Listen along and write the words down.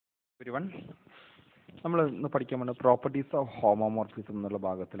everyone. നമ്മൾ ഇന്ന് പഠിക്കാൻ പോകുന്ന പ്രോപ്പർട്ടീസ് ഓഫ് ഹോമോമോർഫിസം എന്നുള്ള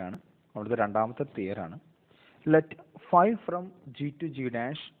ഭാഗത്തിലാണ്. അവിടുത്തെ രണ്ടാമത്തെ തിയറാണ്. Let five from G to G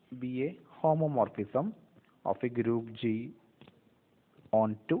dash B A homomorphism of A group G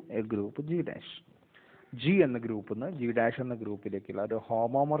on to A group G dash. G എന്ന ഗ്രൂപ്പിൽ നിന്ന് ജി ഡാഷ് എന്ന ഗ്രൂപ്പിലേക്കുള്ള ഒരു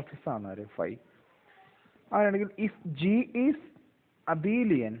ഹോമോമോർഫിസം ആണ് ഒരു ഫൈവ്. അങ്ങനെയാണെങ്കിൽ if G is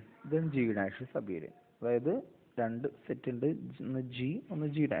Abelian then G dash is Abelian. അതായത് രണ്ട് സെറ്റ് ഉണ്ട്, ഒന്ന് ജി ഒന്ന്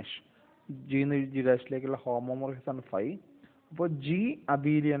ജി ഡാഷ്. ജി എന്ന് ജി ഡാഷിലേക്കുള്ള ഹോമോമോർഫിസം ആണ് ഫൈവ്. അപ്പോൾ ജി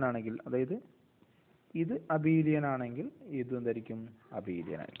അബീലിയൻ ആണെങ്കിൽ, അതായത് ഇത് അബീലിയൻ ആണെങ്കിൽ ഇത് എന്തായിരിക്കും?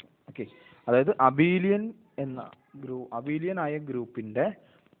 അബീലിയൻ ആയിരിക്കും. ഓക്കെ, അതായത് അബീലിയൻ എന്ന അബീലിയൻ ആയ ഗ്രൂപ്പിന്റെ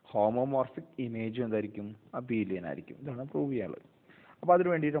ഹോമോമോർഫിക് ഇമേജ് എന്തായിരിക്കും? അബീലിയൻ ആയിരിക്കും. ഇതാണ് പ്രൂവ് ചെയ്യാനുള്ളത്. അപ്പോൾ അതിന്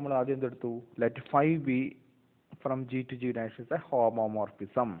വേണ്ടിയിട്ട് നമ്മൾ ആദ്യം എന്തെടുത്തു? Let five B from G to G dash is A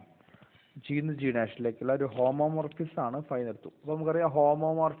homomorphism. G എന്ന് ജി ഡാഷിലേക്കുള്ള ഒരു ഹോമോമോർഫിസം ആണ് ഫൈവ് എടുത്തു. അപ്പോൾ നമുക്കറിയാം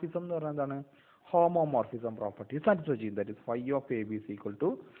ഹോമോമോർഫിസം എന്ന് പറഞ്ഞാൽ എന്താണ്? ഹോമോമോർഫിസം പ്രോപ്പർട്ടി സാറ്റിസ്ഫൈ ചെയ്യും. That is five of A B is equal to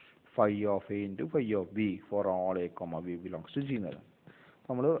five of A into five of B for all A comma B belongs to G എന്ന് പറയും.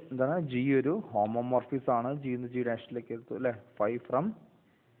 നമ്മൾ എന്താണ്? ജി ഒരു ഹോമോമോർഫിസം ആണ്. ജി എന്ന് ജി ഡാഷിലേക്ക് എടുത്തു അല്ലേ? Five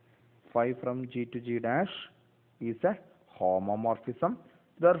from G to G dash is A homomorphism,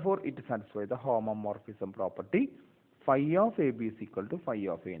 therefore it satisfies the homomorphism property phi of ab is equal to phi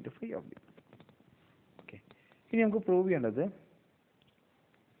of a into phi of b. Okay, ഇനി നമുക്ക് prove ചെയ്യേണ്ടത്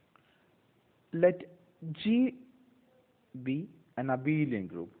let G be an abelian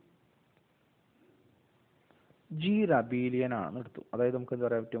group. G ഒരു abelian ആണ് എടുത്തു. അതായത് നമുക്ക് എന്താ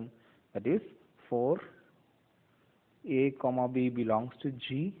പറയാൻ പറ്റും? that is for a comma b belongs to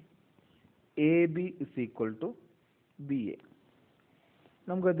G, ab is equal to BA.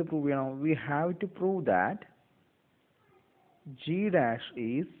 നമുക്കത് പ്രൂവ് ചെയ്യണം. We have to prove that G dash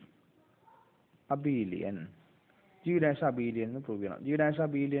is Abelian. G dash Abelian എന്ന് പ്രൂവ് ചെയ്യണം. ജി ഡാഷ്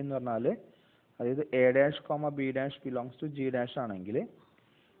അബീലിയൻ എന്ന് പറഞ്ഞാൽ അതായത് A dash comma B dash belongs to G dash ആണെങ്കിൽ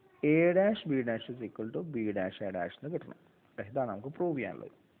A dash B dash is equal to B dash A dash എന്ന് കിട്ടണം. ഇതാണ് നമുക്ക് പ്രൂവ്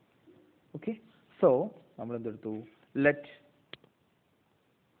ചെയ്യാനുള്ളത്. ഓക്കെ, സോ നമ്മൾ എന്തെടുത്തു? Let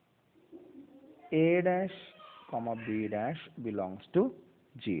A dash comma b dash belongs to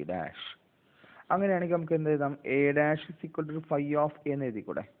g dash. അങ്ങനെയാണെങ്കിൽ നമുക്ക് എന്ത് എഴുതാം? a dash is equal to phi of a എന്ന്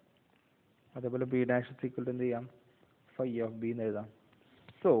എഴുതിക്കൂടെ? അതേപോലെ b dash is equal to എന്ത് ചെയ്യാം? phi of b എന്ന് എഴുതാം.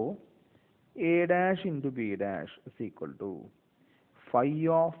 so a dash into b dash is equal to phi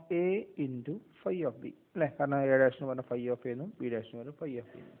of a into phi of b അല്ലേ? കാരണം a dash എന്ന് പറഞ്ഞാൽ phi of a എന്നും b dash എന്ന് പറഞ്ഞാൽ phi of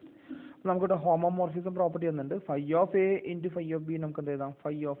b. നമുക്കിവിടെ ഹോമോമോർഫിസം പ്രോപ്പർട്ടി വന്നിട്ടുണ്ട്. phi of a into phi of b നമുക്ക് എന്ത് എഴുതാം?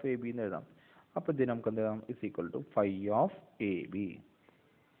 phi of a b എന്ന് എഴുതാം. അപ്പോൾ ഇതിന് നമുക്ക് എന്ത് ചെയ്യാം? Is equal to phi of A B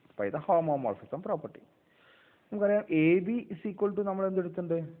by the homomorphism property. നമുക്കറിയാം A B is equal to നമ്മൾ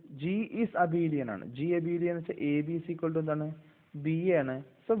എന്തെടുത്തിട്ടുണ്ട്? ജി ഈസ് അബീലിയൻ ആണ്. ജി അബീലിയൻ എന്ന് വെച്ചാൽ A B is equal to എന്താണ്? ബി എ ആണ്.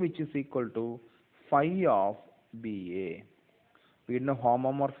 So which is equal to phi of B A. വീണ്ടും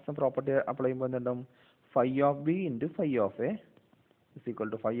homomorphism property apply ചെയ്യുമ്പോൾ എന്തുണ്ടാവും? Phi of B into phi of A is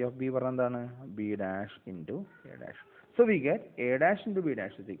equal to phi of B പറഞ്ഞാൽ എന്താണ്? B dash into A dash. So we get a dash into b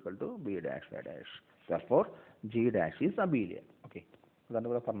dash is equal to b dash a dash. Therefore g dash is abelian. Okay, അതാണ്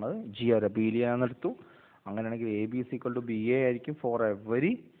ഇവിടെ പറഞ്ഞത്. g ഒരു abelian ആണെന്ന് എടുത്തു. അങ്ങനെയാണെങ്കിൽ a b is equal to b a ആയിരിക്കും for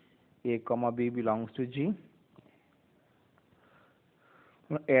every a comma b belongs to g.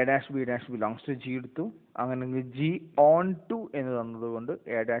 a dash b dash belongs to g എടുത്തു. അങ്ങനെയാണെങ്കിൽ g on to എന്ന് തന്നതുകൊണ്ട്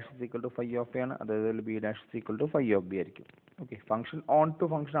a dash is equal to phi of a ആണ്. അതായത് b dash is equal to phi of b ആയിരിക്കും. Okay, function on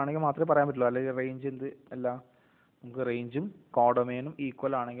to function ആണെങ്കിൽ മാത്രമേ പറയാൻ പറ്റുള്ളൂ. അല്ലെങ്കിൽ റേഞ്ച് എന്ത് അല്ല, നമുക്ക് റേഞ്ചും കോഡൊമൈനും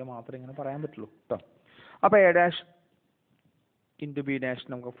ഈക്വൽ ആണെങ്കിൽ മാത്രമേ ഇങ്ങനെ പറയാൻ പറ്റുള്ളൂ കേട്ടോ. അപ്പോൾ A dash into B dash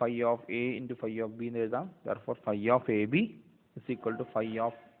നമുക്ക് phi of A into phi of B എന്ന് എഴുതാം. Therefore phi of A B is equal to phi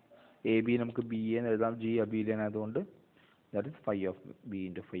of A B നമുക്ക് ബി എന്ന് എഴുതാം. ജി അബീലിയൻ ആയതുകൊണ്ട് that is phi of B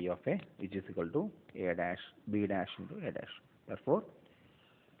into phi of A which is equal to A dash B dash into A dash. Therefore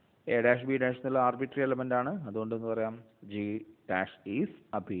A dash B dash എന്നുള്ള arbitrary element ആണ്. അതുകൊണ്ട് എന്ന് പറയാം G dash is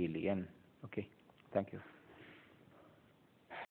Abelian. Okay, thank you.